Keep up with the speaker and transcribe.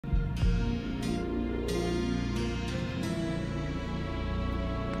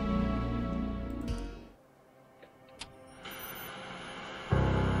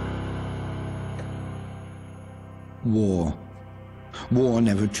War. War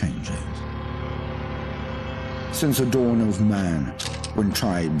never changes. Since the dawn of man, when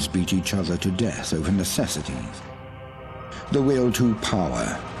tribes beat each other to death over necessities, the will to power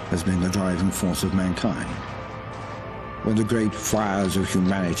has been the driving force of mankind. When the great fires of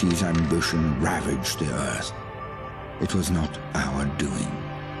humanity's ambition ravaged the earth, it was not our doing,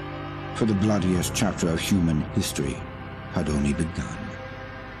 for the bloodiest chapter of human history had only begun.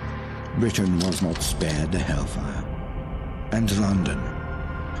 Britain was not spared the hellfire, and London,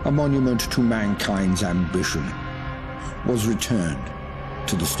 a monument to mankind's ambition, was returned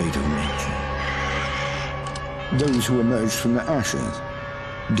to the state of nature. Those who emerged from the ashes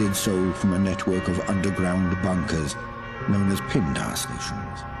did so from a network of underground bunkers known as Pindar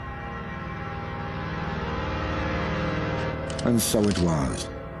stations. And so it was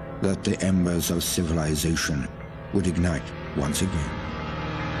that the embers of civilization would ignite once again.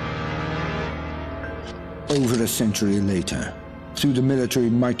 Over a century later, through the military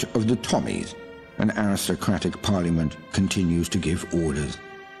might of the Tommies, an aristocratic parliament continues to give orders.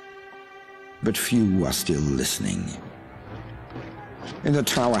 But few are still listening. In the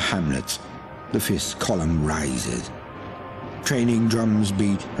Tower Hamlets, the fifth column rises. Training drums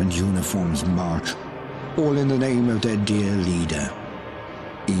beat and uniforms march, all in the name of their dear leader,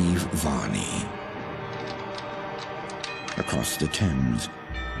 Eve Varney. Across the Thames,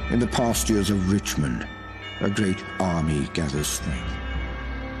 in the pastures of Richmond, a great army gathers strength.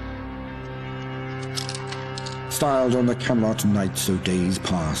 Styled on the Camelot knights of days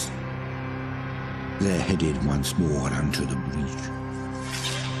past, they're headed once more unto the breach.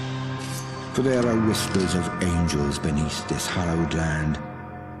 For there are whispers of angels beneath this hallowed land,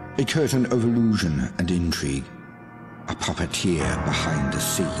 a curtain of illusion and intrigue, a puppeteer behind the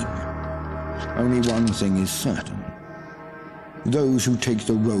scene. Only one thing is certain. Those who take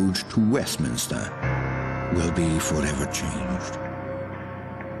the road to Westminster will be forever changed.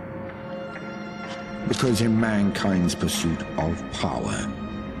 Because in mankind's pursuit of power,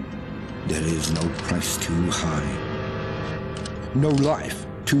 there is no price too high, no life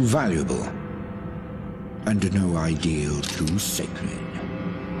too valuable, and no ideal too sacred.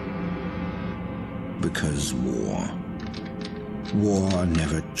 Because war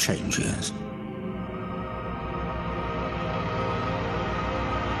never changes.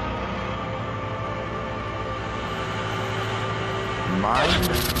 Mind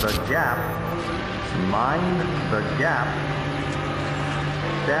the gap. Mind the gap.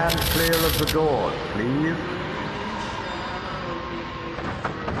 Stand clear of the doors, please.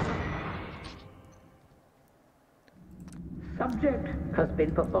 Subject has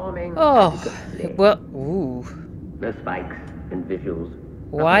been performing. Oh, well, ooh. No spikes and visuals.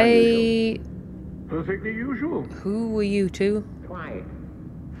 Why? Perfectly usual. Who are you two? Quiet.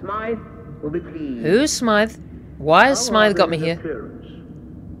 Smythe will be pleased. Who's Smythe? Why has Smythe got me here?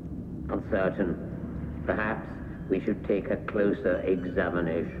 Uncertain. Perhaps we should take a closer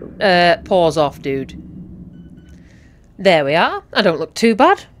examination. Pause off, dude. There we are. I don't look too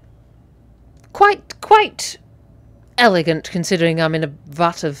bad. Quite elegant, considering I'm in a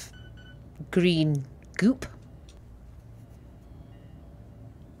vat of green goop.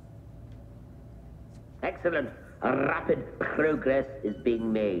 Excellent. A rapid progress is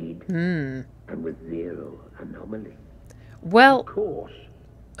being made. And with zero anomaly. Well, Of course.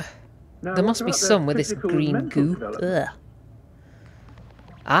 Now, there what must be about some their with this physical and green mental goop. development? Ugh.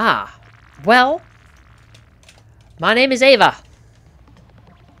 Ah. Well. My name is Ava.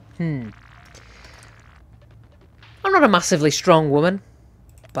 I'm not a massively strong woman,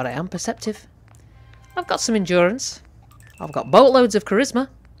 but I am perceptive. I've got some endurance. I've got boatloads of charisma.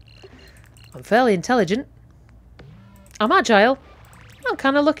 I'm fairly intelligent. I'm agile. I'm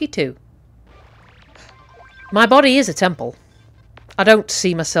kind of lucky too. My body is a temple. I don't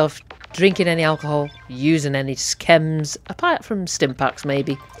see myself drinking any alcohol, using any chems, apart from stim packs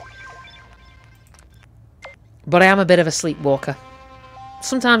maybe. But I am a bit of a sleepwalker.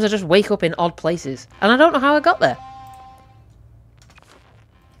 Sometimes I just wake up in odd places, and I don't know how I got there.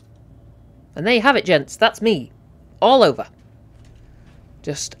 And there you have it, gents. That's me. All over.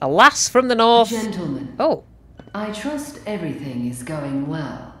 Just a lass from the north. Gentlemen. Oh. I trust everything is going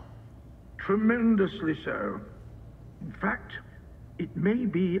well. Tremendously so. In fact, it may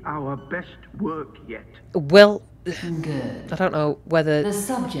be our best work yet. Well, Good. I don't know whether The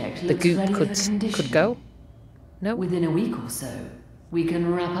subject the looks goop ready could for condition. go. No. Within a week or so, we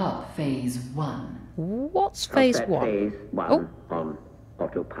can wrap up phase 1. What's I'll phase set 1? Phase 1 Oh. on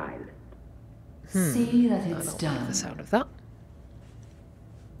autopilot. See that I it's don't like done. the sound of that.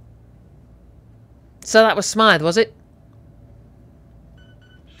 So that was Smythe, was it?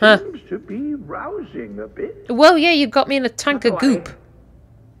 Huh. Seems to be rousing a bit. Well, yeah, you got me in a tank of goop.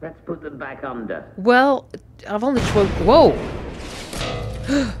 Let's put them back under. Well, I've only whoa!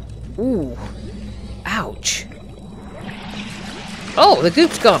 Ooh. Ouch. Oh, the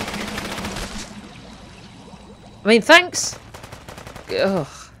goop's gone. I mean, thanks. Ugh.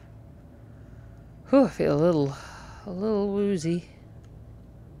 Whew, I feel a little woozy.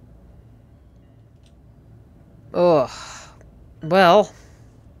 Oh. Well.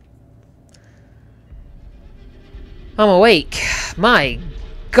 I'm awake. My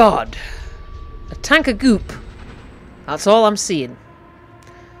God. A tank of goop. That's all I'm seeing.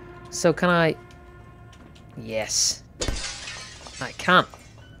 So can I... Yes. I can't.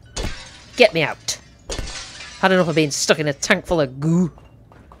 Get me out. Had enough of being stuck in a tank full of goo.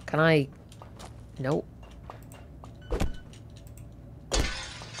 Can I... No.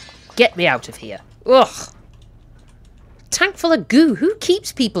 Get me out of here. Ugh. Tank full of goo. Who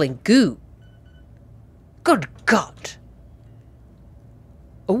keeps people in goo? Good God.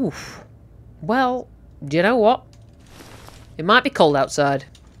 Oof. Well, do you know what? It might be cold outside.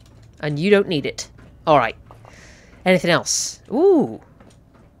 And you don't need it. Alright. Anything else? Ooh.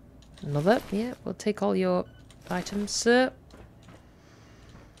 Another? Yeah, we'll take all your items, sir.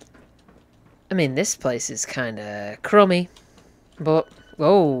 I mean, this place is kind of crummy. But,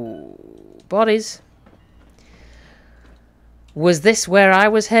 oh, bodies. Was this where I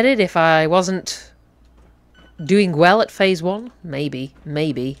was headed if I wasn't doing well at phase 1? Maybe.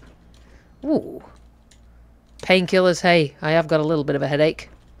 Maybe. Ooh. Painkillers, hey, I have got a little bit of a headache.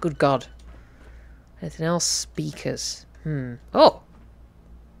 Good God. Anything else? Speakers. Oh!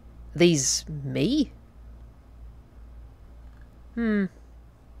 These me?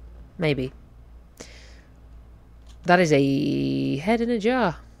 Maybe. That is a head in a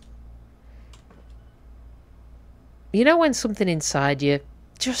jar. You know when something inside you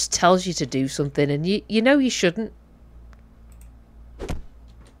just tells you to do something and you know you shouldn't?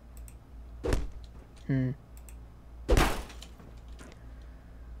 And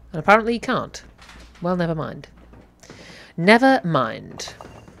apparently you can't. Well, never mind. Never mind.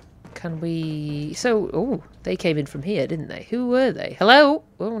 Can we... So, oh, they came in from here, didn't they? Who were they? Hello?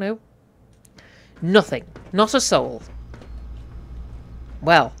 Oh, no. Nothing. Not a soul.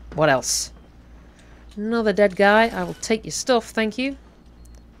 Well, what else? Another dead guy. I will take your stuff, thank you.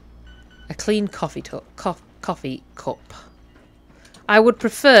 A clean coffee cup. I would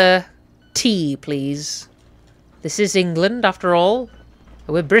prefer tea, please. This is England, after all.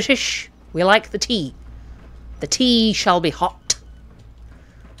 We're British. We like the tea. The tea shall be hot.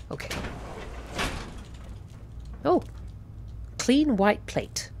 Okay. Oh. Clean white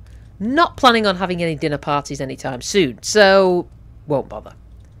plate. Not planning on having any dinner parties anytime soon, so won't bother.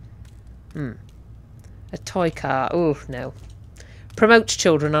 A toy car. Oh, no. Promotes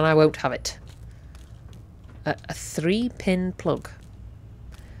children and I won't have it. A 3-pin plug.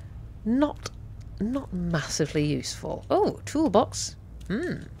 Not massively useful. Oh, toolbox.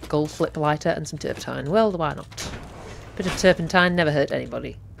 Gold flip lighter and some turpentine. Well, why not? Bit of turpentine never hurt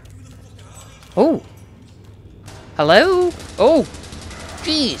anybody. Oh. Hello? Oh.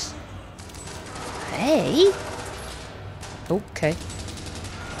 Jeez. Hey. Okay.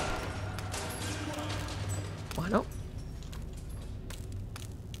 Why not?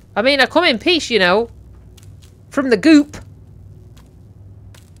 I mean, I come in peace, you know. From the goop.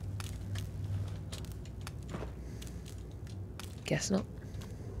 Guess not.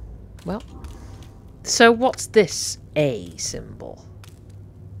 Well. So what's this A symbol?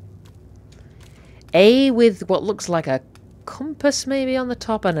 A with what looks like a compass maybe on the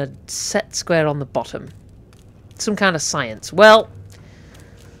top and a set square on the bottom. Some kind of science. Well,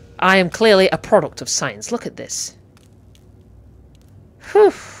 I am clearly a product of science. Look at this.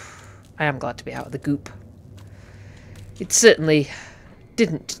 Whew. I am glad to be out of the goop. It certainly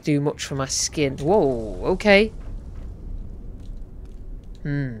didn't do much for my skin. Whoa, okay.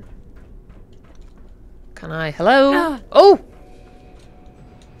 Can I... Hello? Oh!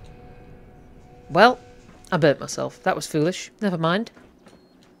 Well, I burnt myself. That was foolish. Never mind.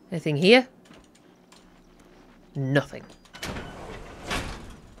 Anything here? Nothing.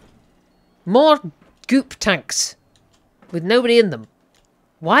 More goop tanks. With nobody in them.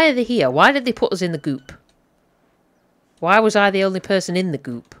 Why are they here? Why did they put us in the goop? Why was I the only person in the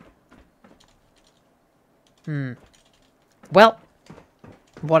goop? Well,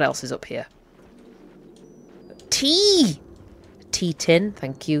 what else is up here? Tea! Tea tin,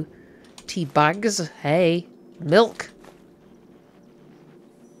 thank you. Tea bags, hey. Milk.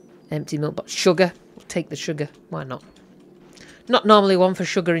 Empty milk, but sugar. We'll take the sugar. Why not? Not normally one for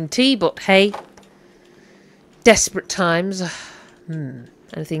sugar in tea, but hey. Desperate times.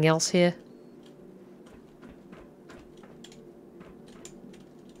 Anything else here?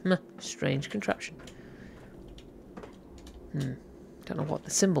 Strange contraption. Don't know what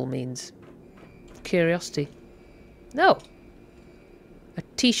the symbol means. Curiosity. No! A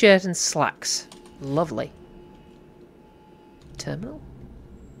t-shirt and slacks. Lovely. Terminal?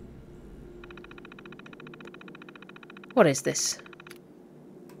 What is this?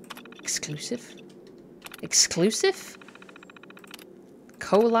 Exclusive? Exclusive?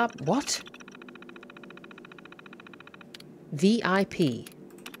 Collab? What? VIP.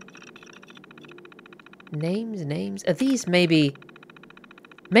 Names. Are these maybe...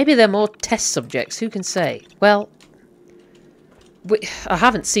 Maybe they're more test subjects, who can say? Well, I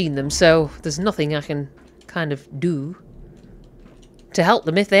haven't seen them, so there's nothing I can kind of do to help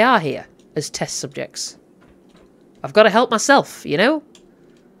them if they are here as test subjects. I've got to help myself, you know?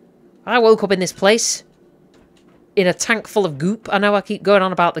 I woke up in this place in a tank full of goop. I know I keep going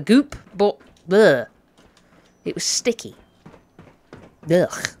on about the goop, but bleh, it was sticky.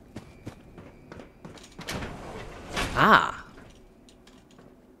 Ugh. Ah.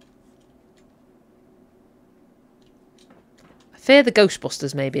 I fear the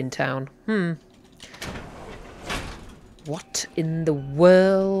Ghostbusters may be in town. What in the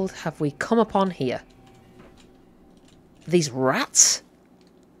world have we come upon here? These rats?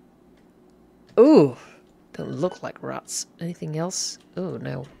 Ooh. Don't look like rats. Anything else? Oh,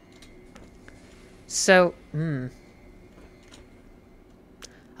 no. So, a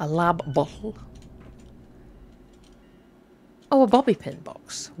lab bottle. Oh, a bobby pin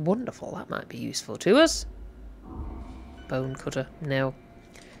box. Wonderful. That might be useful to us. Bone cutter. No.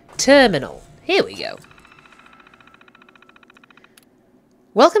 Terminal. Here we go.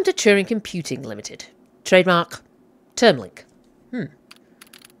 Welcome to Turing Computing Limited. Trademark. Termlink.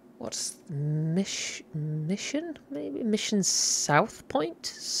 What's mission? Maybe Mission South Point?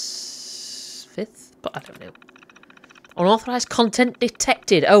 5th? But I don't know. Unauthorized content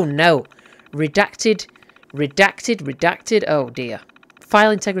detected. Oh no. Redacted. Oh dear.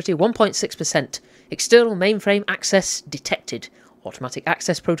 File integrity 1.6%. External mainframe access detected. Automatic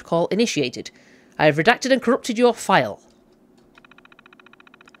access protocol initiated. I have redacted and corrupted your file.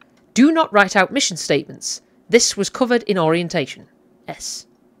 Do not write out mission statements. This was covered in orientation. S.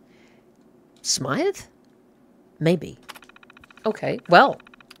 Smythe? Maybe. Okay, well,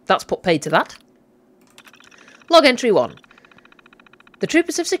 that's put paid to that. Log entry 1. The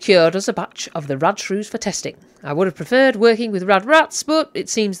troopers have secured us a batch of the rad shrews for testing. I would have preferred working with rad rats, but it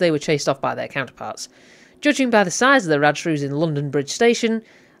seems they were chased off by their counterparts. Judging by the size of the rad shrews in London Bridge Station,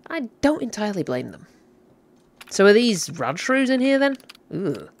 I don't entirely blame them. So are these rad shrews in here then?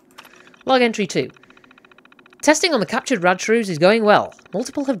 Ugh. Log entry 2. Testing on the captured rad shrews is going well.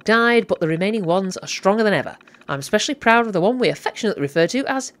 Multiple have died, but the remaining ones are stronger than ever. I'm especially proud of the one we affectionately refer to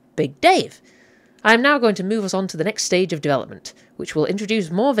as Big Dave. I am now going to move us on to the next stage of development, which will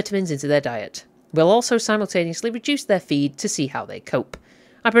introduce more vitamins into their diet. We'll also simultaneously reduce their feed to see how they cope.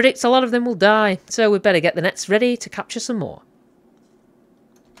 I predict a lot of them will die, so we'd better get the nets ready to capture some more.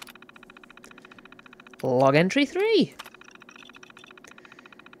 Log entry 3.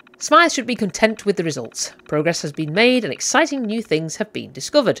 Smythe should be content with the results. Progress has been made and exciting new things have been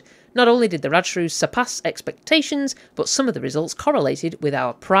discovered. Not only did the rad shrews surpass expectations, but some of the results correlated with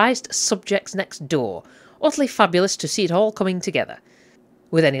our prized subjects next door. Utterly fabulous to see it all coming together.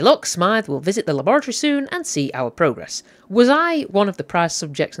 With any luck, Smythe will visit the laboratory soon and see our progress. Was I one of the prized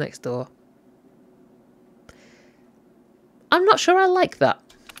subjects next door? I'm not sure I like that.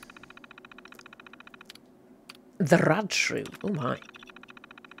 The rad shrew. Oh my.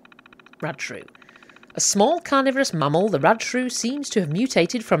 Rad shrew. A small carnivorous mammal, the rad shrew seems to have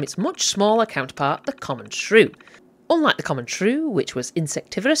mutated from its much smaller counterpart, the common shrew. Unlike the common shrew, which was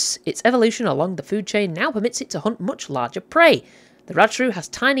insectivorous, its evolution along the food chain now permits it to hunt much larger prey. The rad shrew has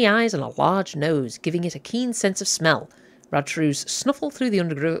tiny eyes and a large nose, giving it a keen sense of smell. Rad shrews snuffle through the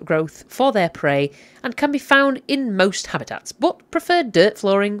undergrowth for their prey and can be found in most habitats, but prefer dirt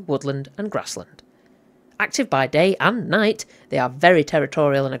flooring, woodland and grassland. Active by day and night, they are very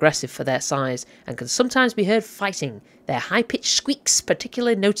territorial and aggressive for their size and can sometimes be heard fighting, their high-pitched squeaks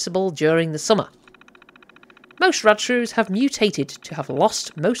particularly noticeable during the summer. Most rad shrews have mutated to have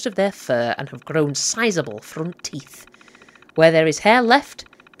lost most of their fur and have grown sizable front teeth. Where there is hair left,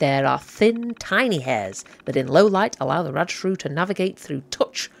 there are thin, tiny hairs that in low light allow the rad shrew to navigate through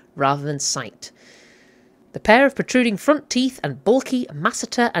touch rather than sight. The pair of protruding front teeth and bulky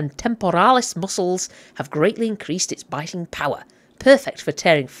masseter and temporalis muscles have greatly increased its biting power, perfect for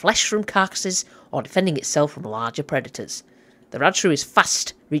tearing flesh from carcasses or defending itself from larger predators. The rad shrew is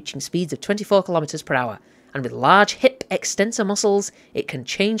fast, reaching speeds of 24 km per hour, and with large hip, extensor muscles, it can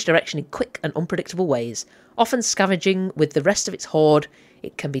change direction in quick and unpredictable ways. Often scavenging with the rest of its horde,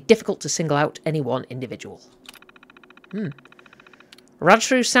 it can be difficult to single out any one individual.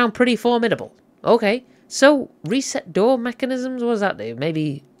 Radshrews sound pretty formidable. Okay, so reset door mechanisms, what does that do?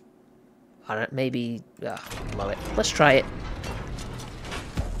 Maybe... I don't know, maybe... love it. Let's try it.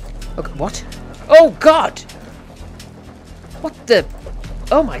 Okay, what? Oh, God! What the...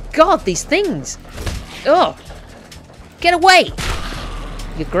 Oh, my God, these things! Oh! Get away!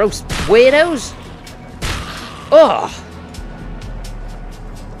 You gross weirdos! Oh!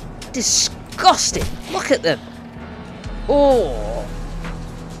 Disgusting! Look at them! Oh!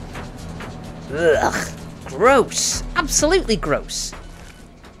 Ugh! Gross! Absolutely gross!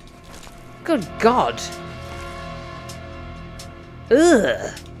 Good God!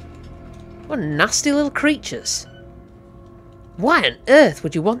 Ugh! What nasty little creatures! Why on earth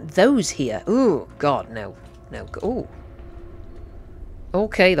would you want those here? Oh, God, no. No, oh.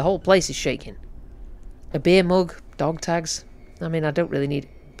 Okay, the whole place is shaking. A beer mug, dog tags. I mean, I don't really need...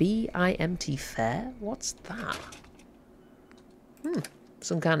 BIMT fair? What's that?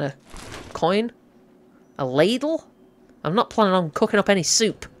 Some kind of coin? A ladle? I'm not planning on cooking up any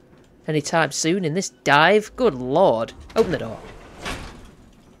soup anytime soon in this dive. Good Lord. Open the door.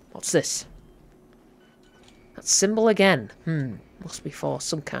 What's this? That symbol again. Must be for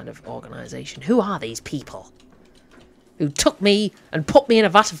some kind of organisation. Who are these people? Who took me and put me in a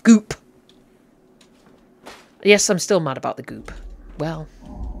vat of goop? Yes, I'm still mad about the goop. Well.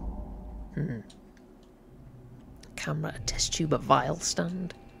 Camera, a test tube, a vial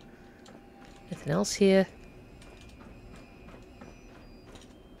stand. Anything else here?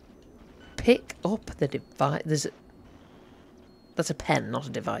 Pick up the device. There's a... That's a pen, not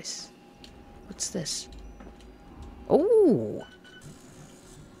a device. What's this? Oh!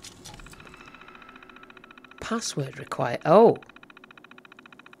 Password required. Oh!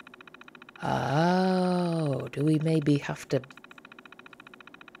 Oh, do we maybe have to...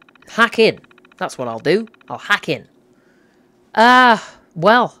 Hack in. That's what I'll do. I'll hack in.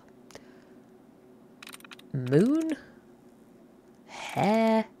 Well. Moon?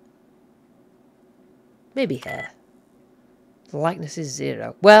 Hair? Maybe hair. The likeness is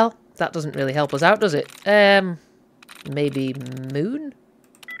 0. Well, that doesn't really help us out, does it? Maybe moon?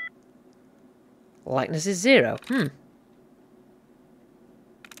 Likeness is 0.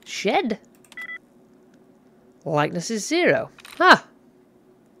 Shed? Likeness is 0. Ah!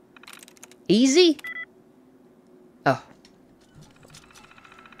 Easy? Oh.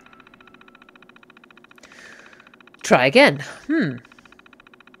 Try again.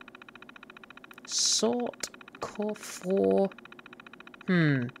 Sort core 4.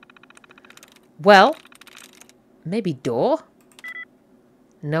 Well, maybe door?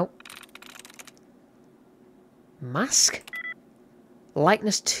 Nope. Mask?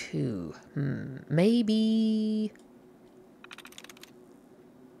 Likeness 2. Maybe...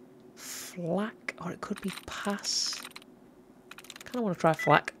 Flak? Or it could be pass. Kind of want to try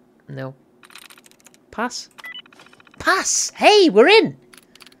flak. No. Pass? Pass! Hey, we're in!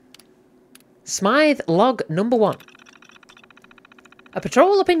 Smythe log number 1. A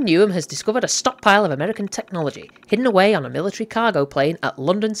patrol up in Newham has discovered a stockpile of American technology hidden away on a military cargo plane at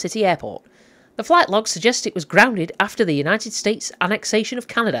London City Airport. The flight log suggests it was grounded after the United States annexation of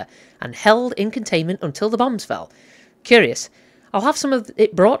Canada and held in containment until the bombs fell. Curious. I'll have some of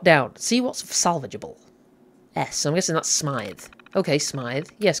it brought down, see what's salvageable. S, I'm guessing that's Smythe. Okay, Smythe.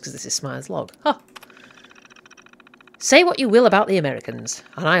 Yes, because this is Smythe's log. Huh. Say what you will about the Americans,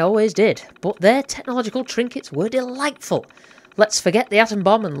 and I always did, but their technological trinkets were delightful. Let's forget the atom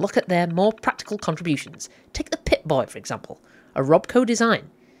bomb and look at their more practical contributions. Take the Pip-Boy, for example, a Robco design.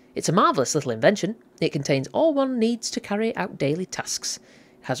 It's a marvellous little invention. It contains all one needs to carry out daily tasks.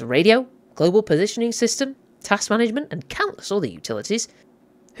 It has a radio, global positioning system, task management, and countless other utilities.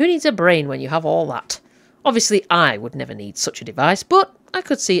 Who needs a brain when you have all that? Obviously, I would never need such a device, but I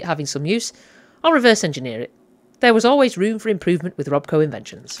could see it having some use. I'll reverse engineer it. There was always room for improvement with Robco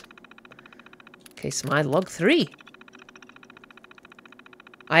inventions. Okay, Smythe log 3.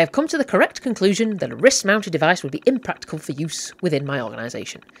 I have come to the correct conclusion that a wrist-mounted device would be impractical for use within my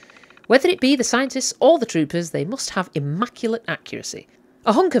organisation. Whether it be the scientists or the troopers, they must have immaculate accuracy.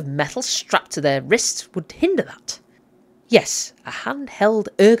 A hunk of metal strapped to their wrists would hinder that. Yes, a handheld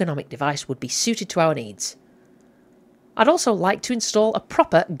ergonomic device would be suited to our needs. I'd also like to install a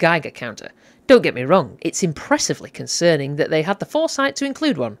proper Geiger counter. Don't get me wrong, it's impressively concerning that they had the foresight to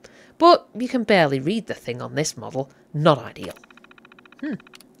include one, but you can barely read the thing on this model. Not ideal.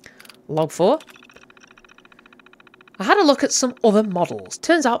 Log 4. I had a look at some other models.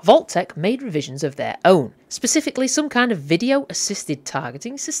 Turns out Vault-Tec made revisions of their own, specifically some kind of video-assisted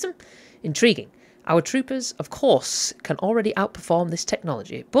targeting system. Intriguing. Our troopers, of course, can already outperform this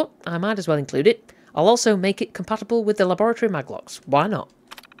technology, but I might as well include it. I'll also make it compatible with the laboratory maglocks. Why not?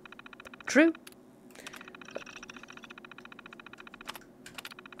 True.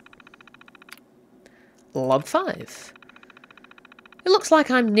 Log 5. It looks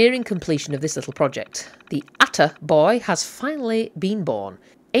like I'm nearing completion of this little project. The Atta boy has finally been born.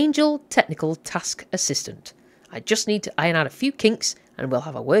 Angel Technical Task Assistant. I just need to iron out a few kinks and we'll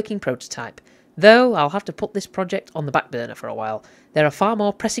have a working prototype. Though I'll have to put this project on the back burner for a while. There are far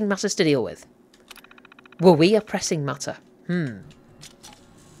more pressing matters to deal with. Were we a pressing matter?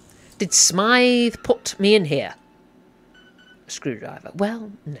 Did Smythe put me in here? A screwdriver.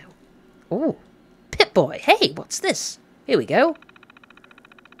 Well, no. Oh. Pip-Boy, hey, what's this? Here we go.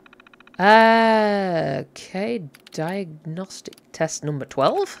 Okay, diagnostic test number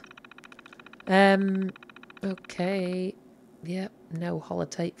 12. Okay. Yep, no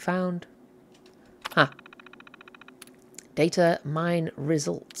holotape found. Data mine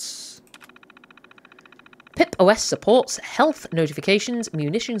results. PIP OS supports health notifications,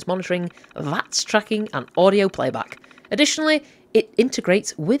 munitions monitoring, VATS tracking, and audio playback. Additionally, it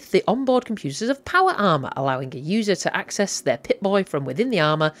integrates with the onboard computers of Power Armor, allowing a user to access their Pip-Boy from within the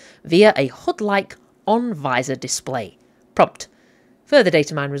armor via a HUD-like on-visor display. Prompt. Further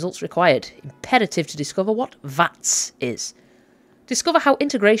data mine results required. Imperative to discover what VATS is. Discover how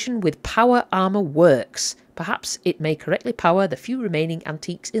integration with Power Armor works. Perhaps it may correctly power the few remaining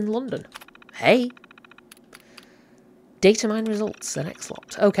antiques in London. Hey. Data mine results, the next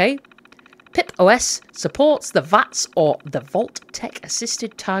lot. Okay. PIP OS supports the VATS or the Vault-Tec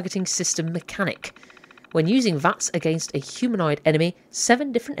Assisted Targeting System mechanic. When using VATS against a humanoid enemy,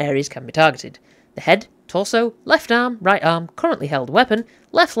 7 different areas can be targeted. The head, torso, left arm, currently held weapon,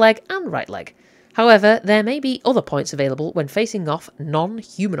 left leg and right leg. However, there may be other points available when facing off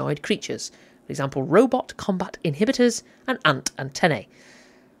non-humanoid creatures. For example, robot combat inhibitors and ant antennae.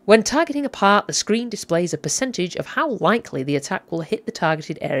 When targeting a part, the screen displays a percentage of how likely the attack will hit the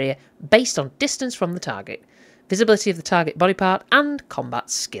targeted area based on distance from the target, visibility of the target body part, and combat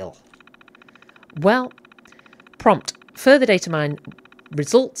skill. Well, prompt. Further data mine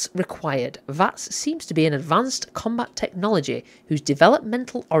results required. VATS seems to be an advanced combat technology whose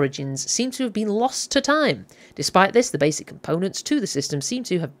developmental origins seem to have been lost to time. Despite this, the basic components to the system seem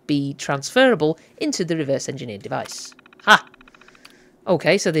to be transferable into the reverse engineered device. Ha!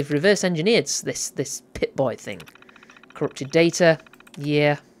 Okay, so they've reverse engineered this Pip-Boy thing. Corrupted data,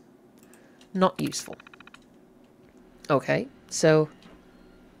 yeah, not useful. Okay, so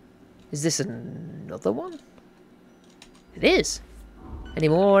is this another one? It is. Any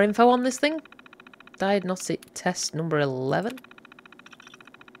more info on this thing? Diagnostic test number 11.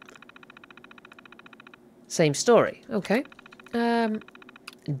 Same story. Okay.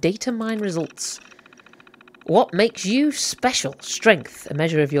 Data mine results. What makes you special? Strength, a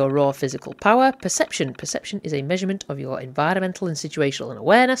measure of your raw physical power. Perception. Perception is a measurement of your environmental and situational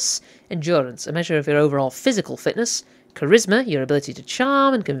awareness. Endurance, a measure of your overall physical fitness. Charisma, your ability to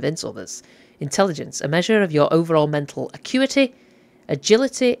charm and convince others. Intelligence, a measure of your overall mental acuity.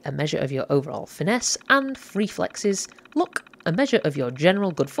 Agility, a measure of your overall finesse. And reflexes. Luck, a measure of your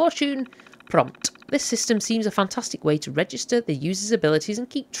general good fortune. Prompt. This system seems a fantastic way to register the user's abilities and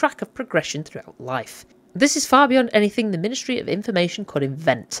keep track of progression throughout life. This is far beyond anything the Ministry of Information could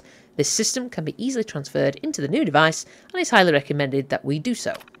invent. This system can be easily transferred into the new device, and it's highly recommended that we do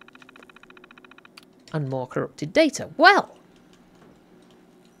so. And more corrupted data. Well.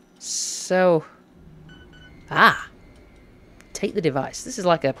 So. Take the device. This is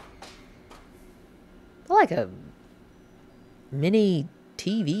like a mini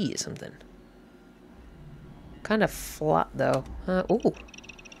TV or something. Kind of flat though.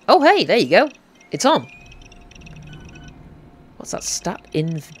 Oh hey, there you go. It's on. What's that? Stat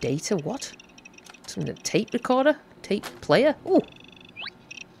inv data? What? Something? Tape recorder? Tape player? Ooh.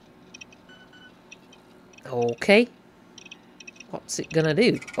 Okay. What's it gonna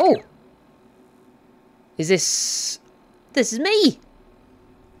do? Oh. Is this? This is me.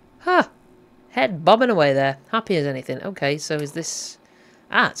 Huh. Head bobbing away there. Happy as anything. Okay, so is this?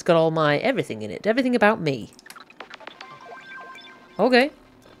 It's got all my everything in it. Everything about me. Okay.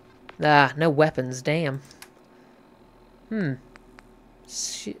 No weapons. Damn.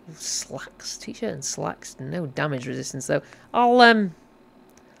 Slacks. T-shirt and slacks. No damage resistance though. I'll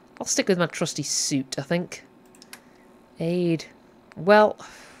stick with my trusty suit, I think. Aid. Well,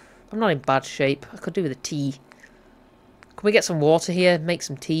 I'm not in bad shape. I could do with a tea. Can we get some water here? Make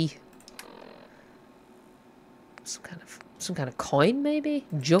some tea. Some kind of coin, maybe?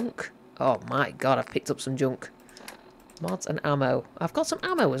 Junk. Oh my god, I've picked up some junk. Mods and ammo. I've got some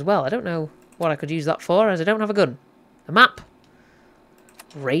ammo as well. I don't know what I could use that for, as I don't have a gun. A map.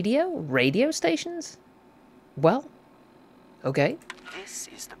 Radio? Radio stations? Well, okay. This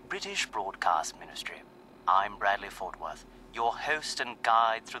is the British Broadcast Ministry. I'm Bradley Fortworth, your host and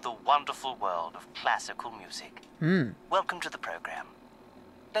guide through the wonderful world of classical music. Welcome to the program.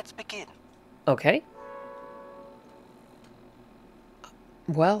 Let's begin. Okay.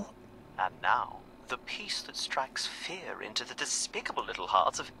 Well... And now, the piece that strikes fear into the despicable little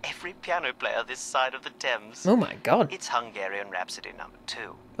hearts of every piano player this side of the Thames. Oh my god. It's Hungarian Rhapsody No.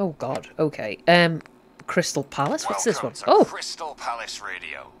 2. Oh god, okay. Crystal Palace? What's this one? Welcome Oh! to Crystal Palace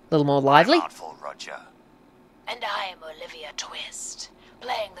Radio. A little more lively. Artful Roger. And I'm Olivia Twist,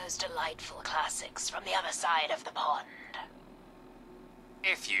 playing those delightful classics from the other side of the pond.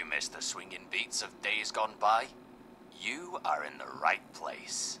 If you miss the swinging beats of days gone by, you are in the right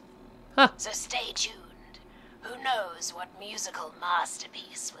place. So stay tuned. Who knows what musical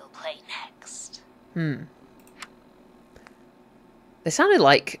masterpiece we'll play next? They sounded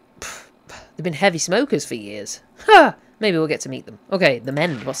like they've been heavy smokers for years. Ha! Maybe we'll get to meet them. Okay, the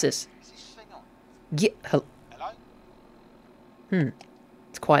Mend. What's this? Is this thing on? Yeah. Hello?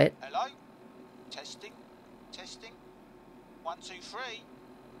 It's quiet. Hello? Testing? Testing? 1, 2, 3.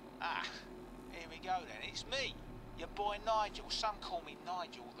 Ah, here we go then. It's me, your boy Nigel. Some call me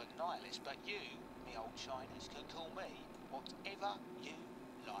Nigel the Nihilist, but you, me old Chinese, can call me whatever you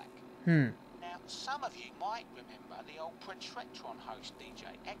like. Now, some of you might remember the old Pretretron host DJ,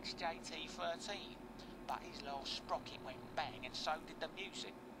 XJT13, but his little sprocket went bang and so did the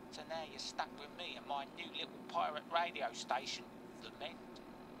music. So now you're stuck with me and my new little pirate radio station, The Mend.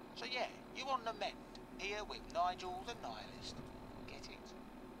 So yeah, you on The Mend, here with Nigel the Nihilist. Get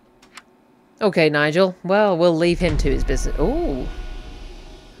it? Okay, Nigel. Well, we'll leave him to his business. Oh.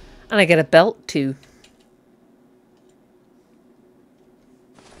 And I get a belt too.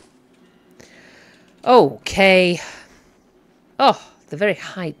 Okay. Oh, the very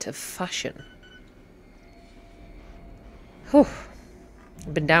height of fashion. Whew.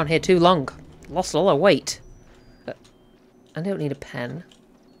 I've been down here too long. Lost all the weight. I don't need a pen.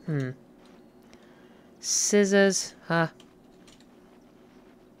 Scissors. Huh.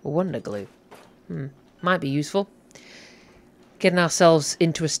 Wonder glue. Might be useful. Getting ourselves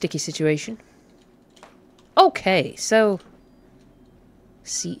into a sticky situation. Okay, so...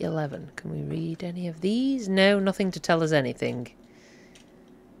 C11. Can we read any of these? No, nothing to tell us anything.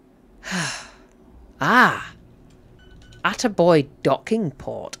 Ah! Attaboy docking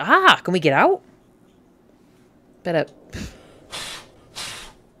port. Ah! Can we get out? Better...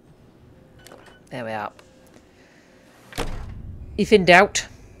 There we are. If in doubt,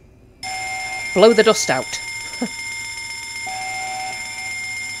 blow the dust out.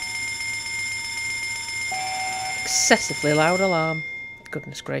 Excessively loud alarm.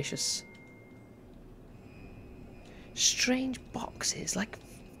 Goodness gracious. Strange boxes, like...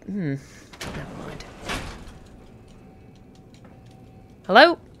 never mind.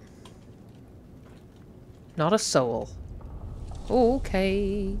 Hello? Not a soul.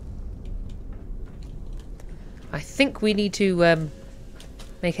 Okay. I think we need to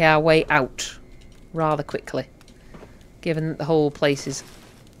make our way out rather quickly. Given that the whole place is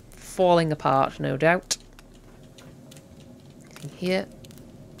falling apart, no doubt. Anything here?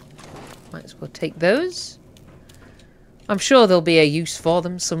 Might as well take those. I'm sure there'll be a use for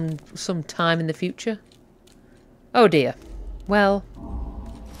them some time in the future. Oh dear. Well...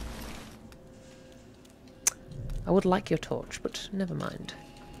 I would like your torch, but never mind.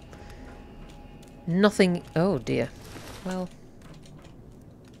 Nothing... Oh dear. Well...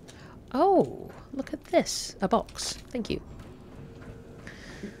 Oh, look at this. A box. Thank you.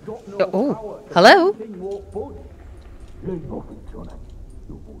 Oh, hello? Oh.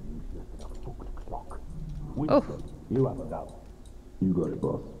 You have a go. You got it,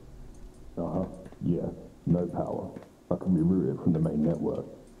 boss. Uh-huh. Yeah. No power. I can be routed from the main network.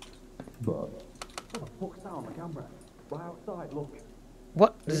 But... What the fuck's that on the camera? Right outside, look.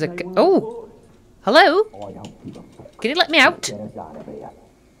 What? There's a... Oh! Hello? I don't give a fuck. Can you let me out?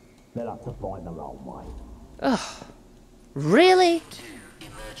 They'll have to find their own way. Ugh. Really?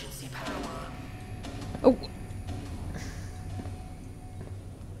 Emergency power. Oh.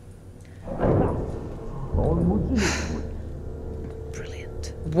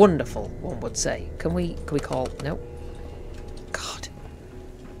 Brilliant. Wonderful, one would say. Can we call... No. God.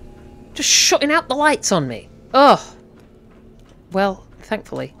 Just shutting out the lights on me. Ugh. Well,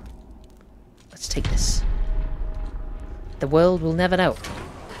 thankfully. Let's take this. The world will never know.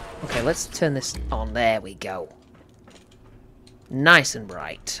 Okay, let's turn this on. There we go. Nice and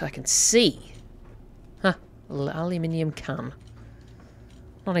bright. I can see. Huh. Aluminium can.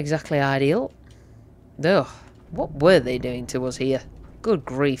 Not exactly ideal. Ugh. What were they doing to us here? Good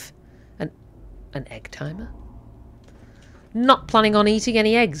grief. An egg timer? Not planning on eating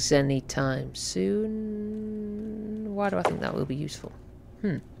any eggs anytime soon. Why do I think that will be useful?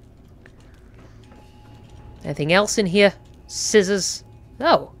 Anything else in here? Scissors.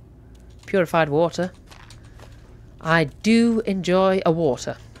 Oh. Purified water. I do enjoy a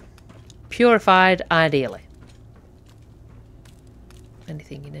water. Purified, ideally.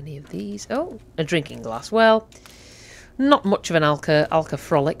 Anything in any of these? Oh, a drinking glass. Well, not much of an alka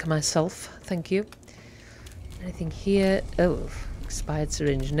frolic myself, thank you. Anything here? Oh, expired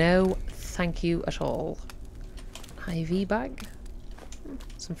syringe. No, thank you at all. IV bag?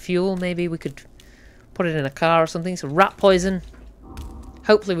 Some fuel, maybe we could put it in a car or something. Some rat poison.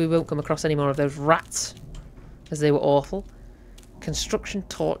 Hopefully we won't come across any more of those rats, as they were awful. Construction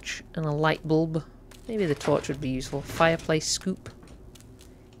torch and a light bulb. Maybe the torch would be useful. Fireplace scoop.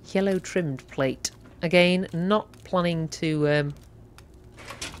 Yellow trimmed plate. Again, not planning to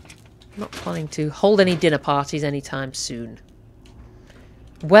hold any dinner parties anytime soon.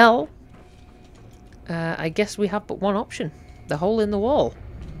 Well, I guess we have but one option. The hole in the wall.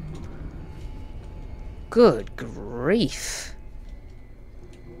 Good grief.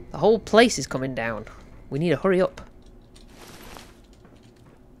 The whole place is coming down. We need to hurry up.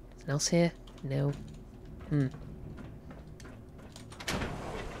 Anything else here? No.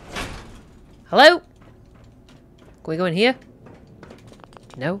 Hello? Can we go in here?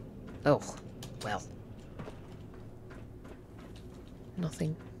 No? Oh, well.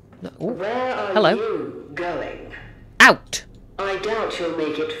 Nothing. No. Ooh. Where are Hello. you going? Out! I doubt you'll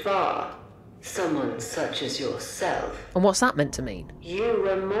make it far. Someone such as yourself. And what's that meant to mean? You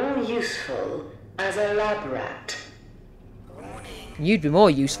were more useful as a lab rat. You'd be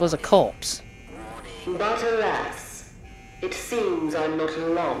more useful as a corpse. But alas, it seems I'm not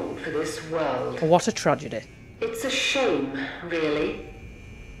long for this world. What a tragedy. It's a shame, really.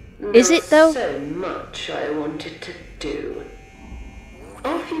 Is it, though? So much I wanted to do.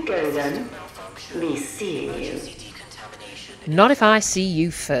 Off you go, then. Me seeing you. Not if I see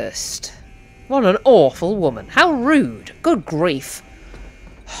you first. What an awful woman. How rude. Good grief.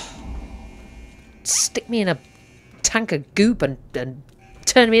 Stick me in a tank of goop and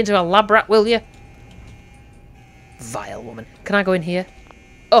turn me into a lab rat, will you? Vile woman. Can I go in here?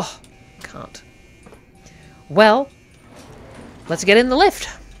 Oh, can't. Well, let's get in the lift.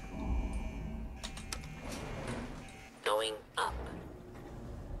 Going up.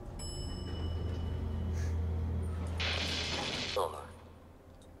 Floor.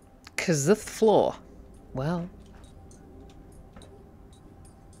 'Cause the floor. Well.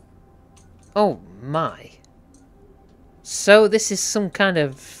 Oh my. So this is some kind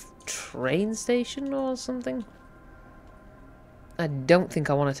of train station or something? I don't think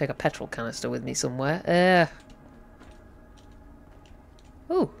I want to take a petrol canister with me somewhere.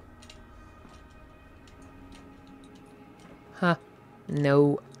 Ooh. Huh.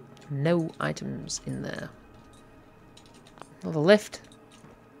 No items in there. Another lift.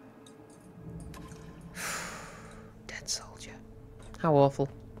 Dead soldier. How awful.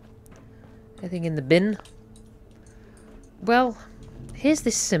 Anything in the bin? Well, here's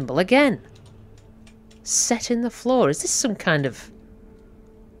this symbol again. Set in the floor. Is this some kind of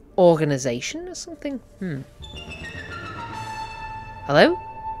organization or something? Hello?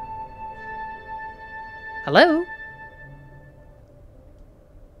 Hello?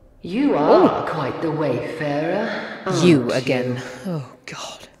 You are quite the wayfarer, aren't You again. Oh,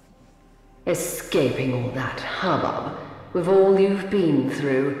 God. Escaping all that hubbub with all you've been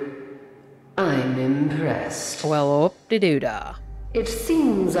through. I'm impressed. Well, up-de-doo-dah. It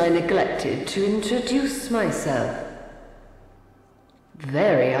seems I neglected to introduce myself.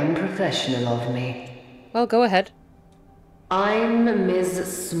 Very unprofessional of me. Well, go ahead. I'm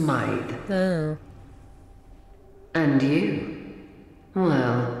Ms. Smythe. Oh. And you?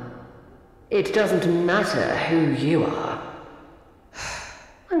 Well, it doesn't matter who you are.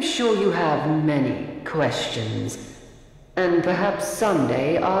 I'm sure you have many questions, and perhaps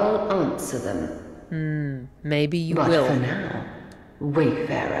someday I'll answer them. Maybe you but will. For now,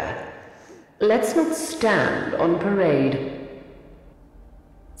 wayfarer, let's not stand on parade.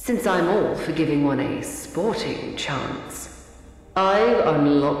 Since I'm all for giving one a sporting chance, I've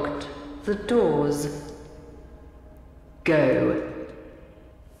unlocked the doors. Go.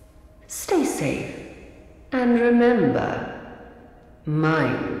 Stay safe. And remember,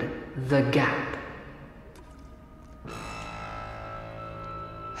 mind the gap.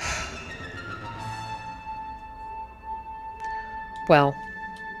 Well.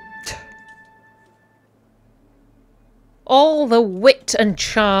 All the wit and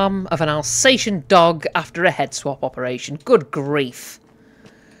charm of an Alsatian dog after a head swap operation. Good grief.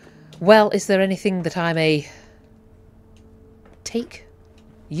 Well, is there anything that I may take?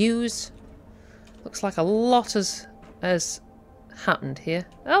 Use? Looks like a lot has happened here.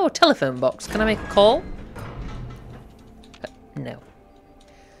 Oh, telephone box. Can I make a call? No.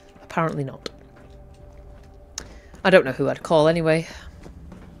 Apparently not. I don't know who I'd call anyway.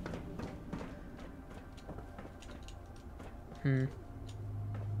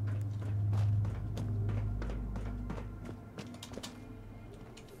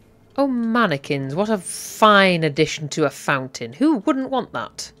 Oh, mannequins. What a fine addition to a fountain. Who wouldn't want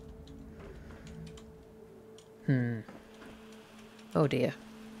that? Oh dear.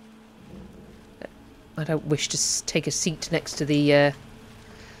 I don't wish to take a seat next to the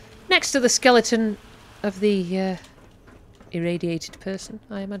skeleton of the irradiated person.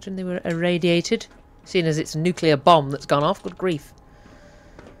 I imagine they were irradiated, seeing as it's a nuclear bomb that's gone off. Good grief.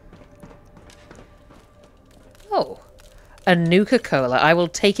 Oh, a Nuka-Cola. I will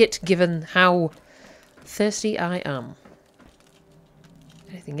take it, given how thirsty I am.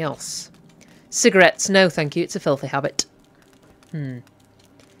 Anything else? Cigarettes? No, thank you. It's a filthy habit.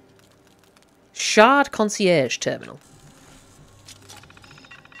 Shard Concierge Terminal.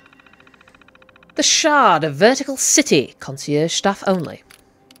 The Shard, a vertical city. Concierge staff only.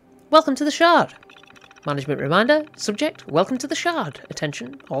 Welcome to the Shard. Management reminder. Subject, welcome to the Shard.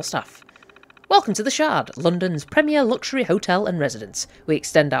 Attention, all staff. Welcome to the Shard, London's premier luxury hotel and residence. We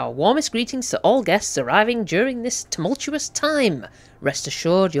extend our warmest greetings to all guests arriving during this tumultuous time. Rest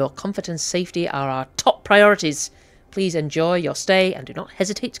assured your comfort and safety are our top priorities. Please enjoy your stay and do not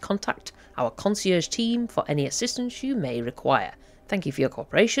hesitate to contact our concierge team for any assistance you may require. Thank you for your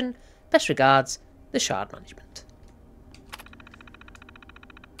cooperation. Best regards, the Shard Management.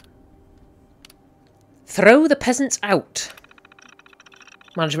 Throw the peasants out.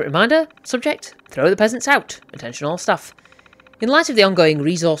 Management reminder. Subject, throw the peasants out. Attention all staff. In light of the ongoing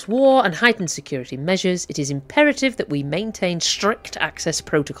resource war and heightened security measures, it is imperative that we maintain strict access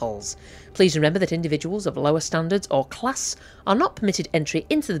protocols. Please remember that individuals of lower standards or class are not permitted entry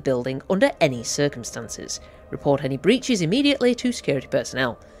into the building under any circumstances. Report any breaches immediately to security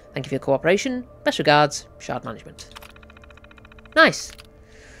personnel. Thank you for your cooperation. Best regards, Shard Management. Nice.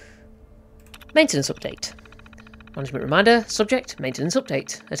 Maintenance update. Management reminder. Subject, maintenance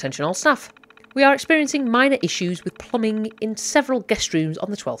update. Attention all staff. We are experiencing minor issues with plumbing in several guest rooms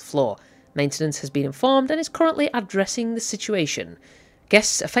on the 12th floor. Maintenance has been informed and is currently addressing the situation.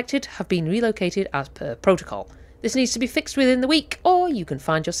 Guests affected have been relocated as per protocol. This needs to be fixed within the week, or you can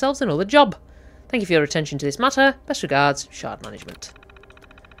find yourselves another job. Thank you for your attention to this matter. Best regards, Shard Management.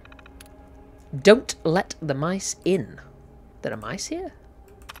 Don't let the mice in. There are mice here?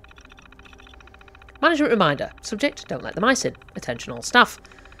 Management reminder. Subject, don't let the mice in. Attention all staff.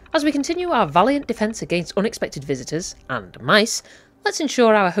 As we continue our valiant defence against unexpected visitors and mice, let's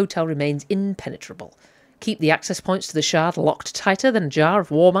ensure our hotel remains impenetrable. Keep the access points to the Shard locked tighter than a jar of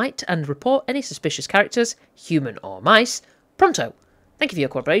warmite and report any suspicious characters, human or mice, pronto. Thank you for your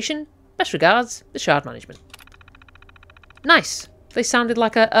cooperation. Best regards, the Shard Management. Nice. They sounded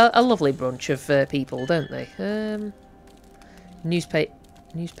like a lovely bunch of people, don't they?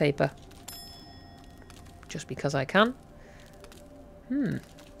 Newspaper. Just because I can.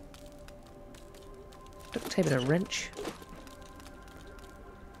 Duct tape and a wrench.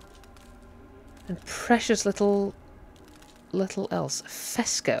 And precious little else.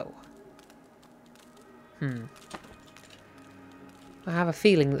 Fesco. I have a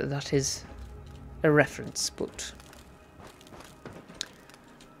feeling that is a reference, but...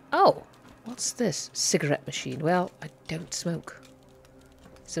 Oh! What's this? Cigarette machine. Well, I don't smoke.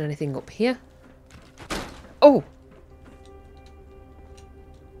 Is there anything up here? Oh!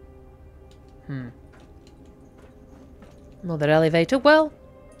 Another elevator. Well,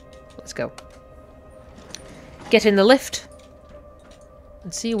 let's go. Get in the lift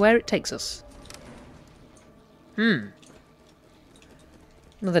and see where it takes us. Another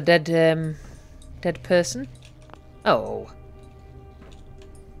dead person. Oh.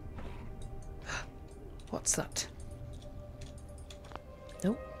 What's that?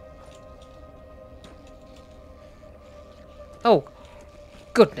 Nope. Oh.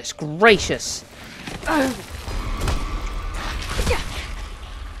 Goodness gracious.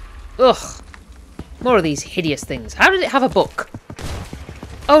 Ugh. More of these hideous things. How did it have a book?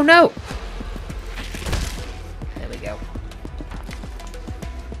 Oh no. There we go.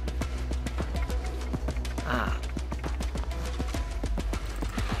 Ah.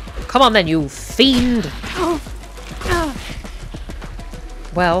 Come on then, you fiend.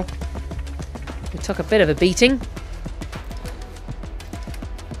 Well, we took a bit of a beating.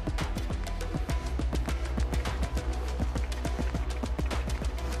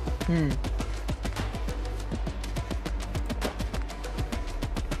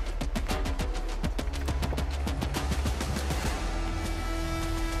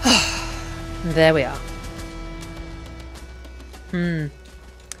 There we are.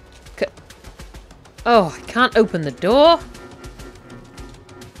 Oh, I can't open the door.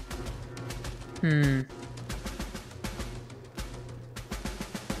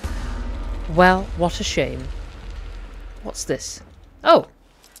 Well, what a shame. What's this? Oh.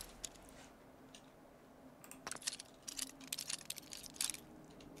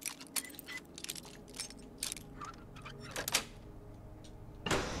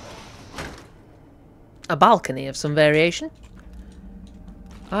 A balcony of some variation.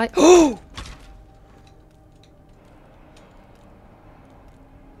 Oh!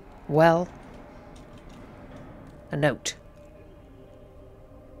 Well, a note.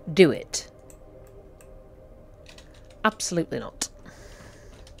 Do it. Absolutely not.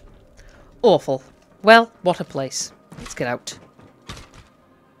 Awful. Well, what a place. Let's get out.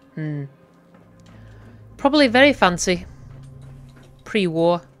 Probably very fancy.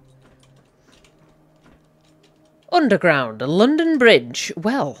 Pre-war. Underground, a London Bridge.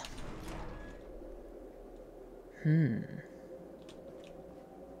 Well. In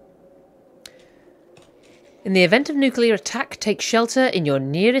the event of nuclear attack, take shelter in your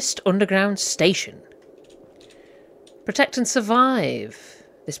nearest underground station. Protect and survive.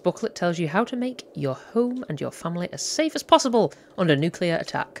 This booklet tells you how to make your home and your family as safe as possible under nuclear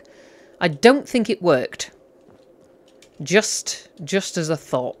attack. I don't think it worked. Just as a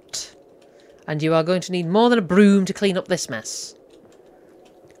thought. And you are going to need more than a broom to clean up this mess.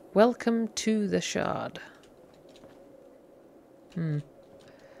 Welcome to the Shard.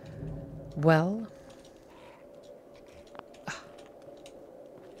 Well.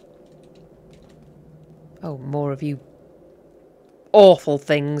 Oh, more of you awful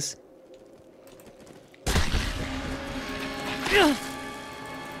things.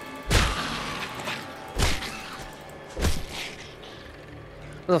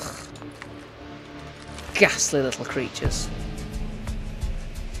 Ugh. Ghastly little creatures.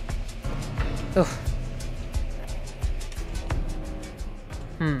 Ugh.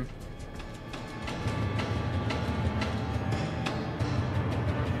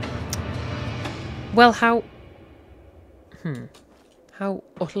 Well, how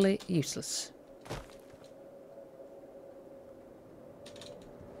utterly useless.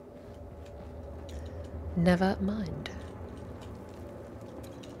 Never mind.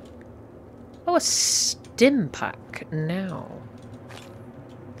 Oh, a stim pack now.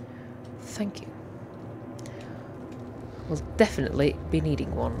 Thank you. We'll definitely be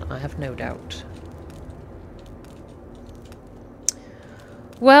needing one, I have no doubt.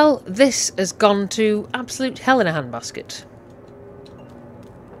 Well, this has gone to absolute hell in a handbasket.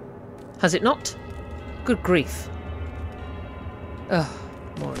 Has it not? Good grief. Ugh,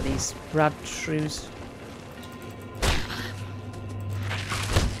 more of these rad shrews.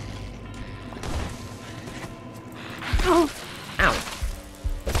 Oh! Ow.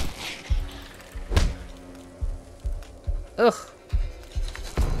 Ugh.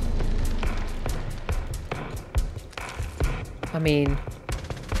 I mean...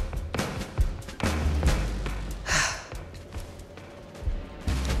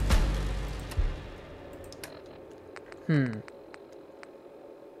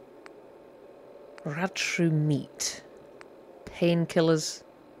 Rad shrew meat. Painkillers.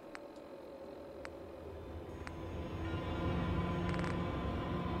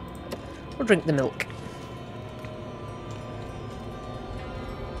 We'll drink the milk.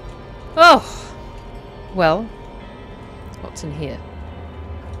 Oh! Well, what's in here?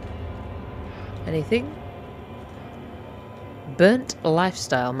 Anything? Burnt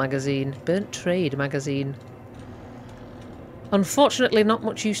Lifestyle magazine. Burnt Trade magazine. Unfortunately, not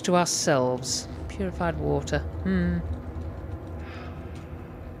much use to ourselves. Purified water.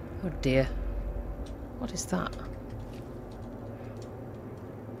 Oh dear. What is that?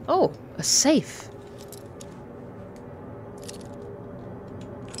 Oh, a safe.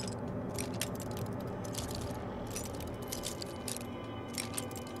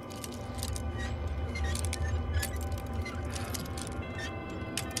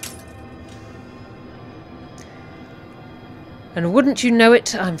 And wouldn't you know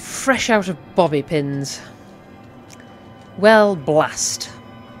it, I'm fresh out of bobby pins. Well, blast.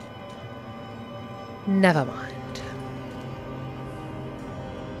 Never mind.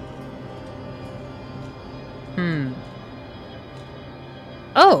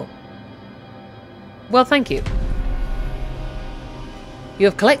 Oh. Well, thank you. You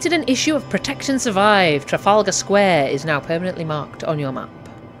have collected an issue of Protect and Survive. Trafalgar Square is now permanently marked on your map.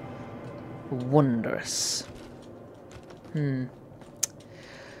 Wondrous.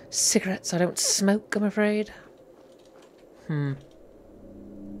 Cigarettes I don't smoke, I'm afraid.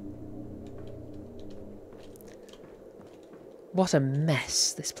 What a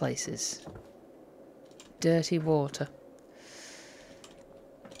mess this place is. Dirty water.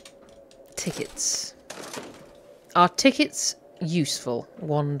 Tickets. Are tickets useful?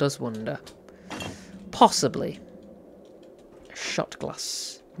 One does wonder. Possibly. A shot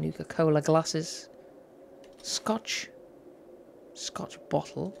glass. Nuka-Cola glasses. Scotch. Scotch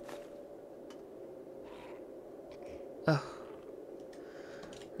bottle. Oh.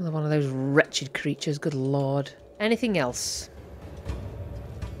 Another one of those wretched creatures, good lord. Anything else?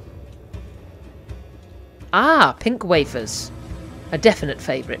 Ah, pink wafers. A definite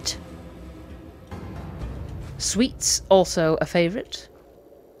favourite. Sweets, also a favourite.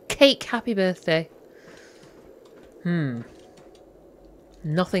 Cake, happy birthday.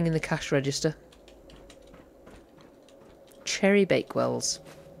 Nothing in the cash register. Cherry Bakewells.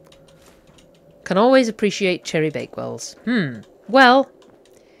 Can always appreciate Cherry Bakewells. Well,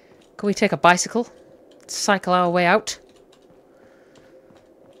 can we take a bicycle? Cycle our way out?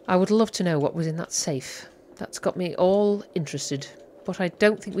 I would love to know what was in that safe. That's got me all interested. But I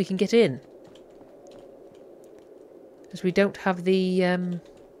don't think we can get in. Because we don't have the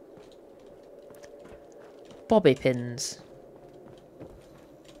bobby pins.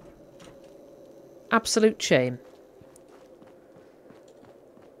 Absolute shame.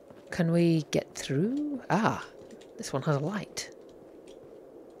 Can we get through? Ah, this one has a light.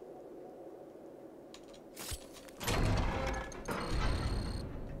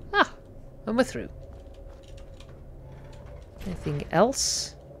 Ah, and we're through. Anything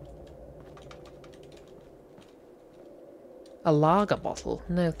else? A lager bottle?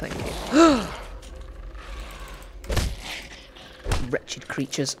 No, thank you. Wretched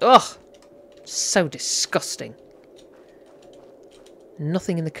creatures. Ugh! So disgusting.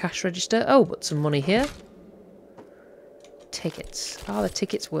 Nothing in the cash register. Oh, but some money here. Tickets. Are the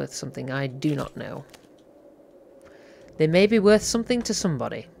tickets worth something? I do not know. They may be worth something to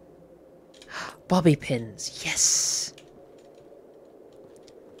somebody. Bobby pins. Yes!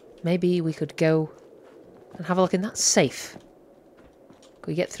 Maybe we could go and have a look in that safe.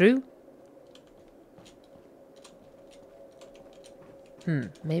 Can we get through?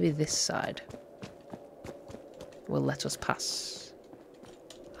 Maybe this side will let us pass.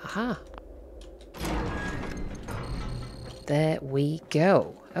 Aha. There we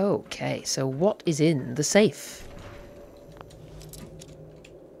go. Okay, so what is in the safe?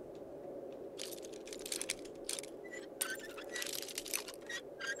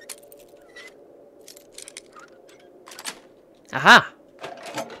 Aha!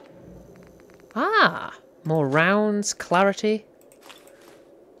 Ah! More rounds, clarity,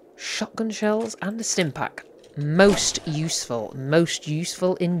 shotgun shells, and a stim pack. Most useful. Most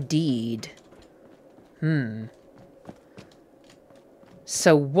useful indeed.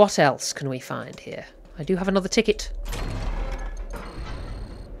 So what else can we find here? I do have another ticket.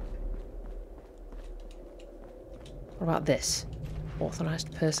 What about this?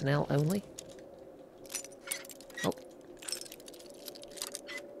 Authorised personnel only? Oh.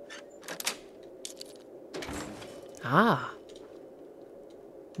 Ah.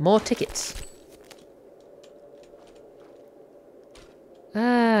 More tickets.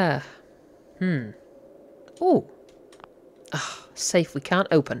 Ooh. Ah, safe we can't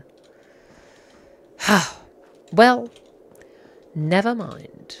open. Well, never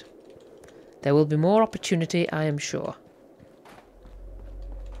mind. There will be more opportunity, I am sure.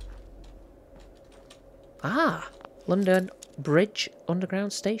 Ah, London Bridge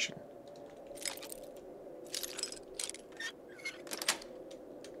Underground Station.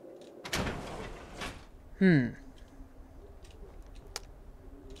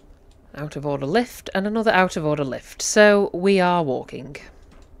 Out of order lift and another out of order lift. So we are walking.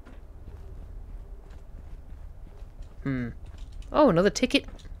 Oh, another ticket.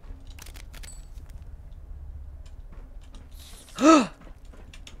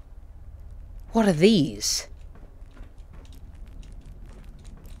 What are these?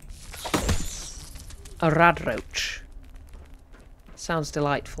 A radroach. Sounds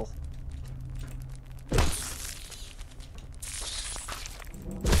delightful.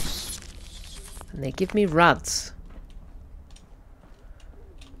 And they give me rads.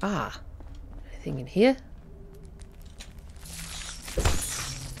 Ah. Anything in here?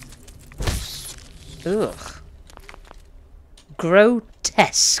 Ugh. Grotesque.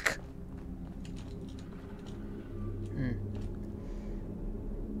 grotesque.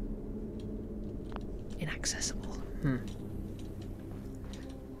 Inaccessible.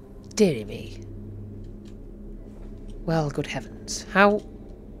 Dearie me. Well, good heavens. How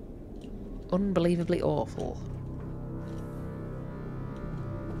unbelievably awful.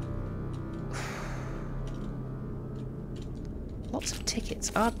 Lots of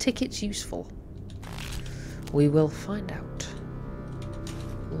tickets. Are tickets useful? We will find out.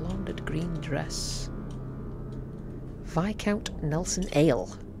 Laundered green dress. Viscount Nelson Ale.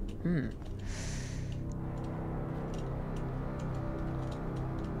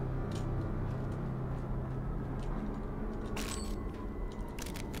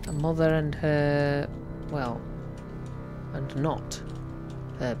 A mother and her... well... and not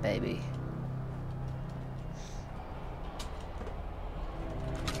her baby.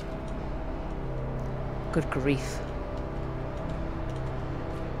 Good grief.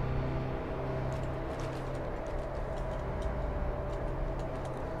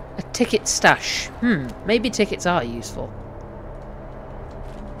 A ticket stash. Maybe tickets are useful.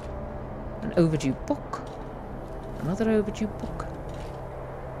 An overdue book. Another overdue book.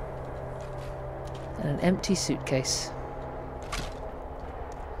 And an empty suitcase.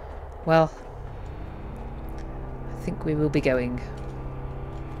 Well, I think we will be going.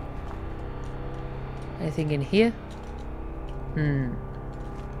 Anything in here?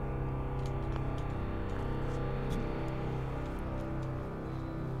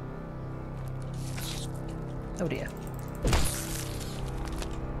 Oh dear.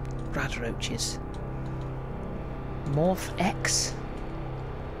 Rad roaches. Morph X.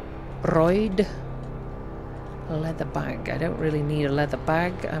 Royd. A leather bag. I don't really need a leather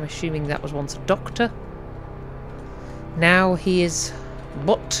bag. I'm assuming that was once a doctor. Now he is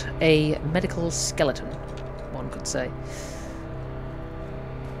but a medical skeleton, one could say.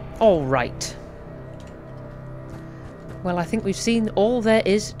 Alright. Well, I think we've seen all there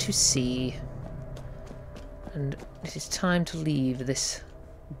is to see. And it is time to leave this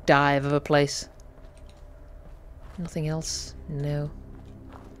dive of a place. Nothing else? No.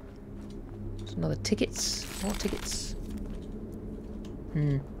 There's another tickets. More tickets.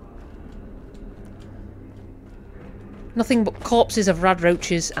 Nothing but corpses of rad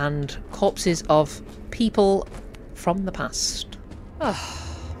roaches and corpses of people from the past.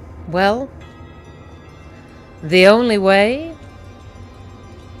 Well, the only way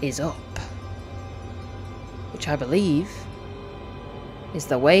is up. Which I believe is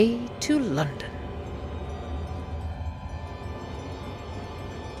the way to London.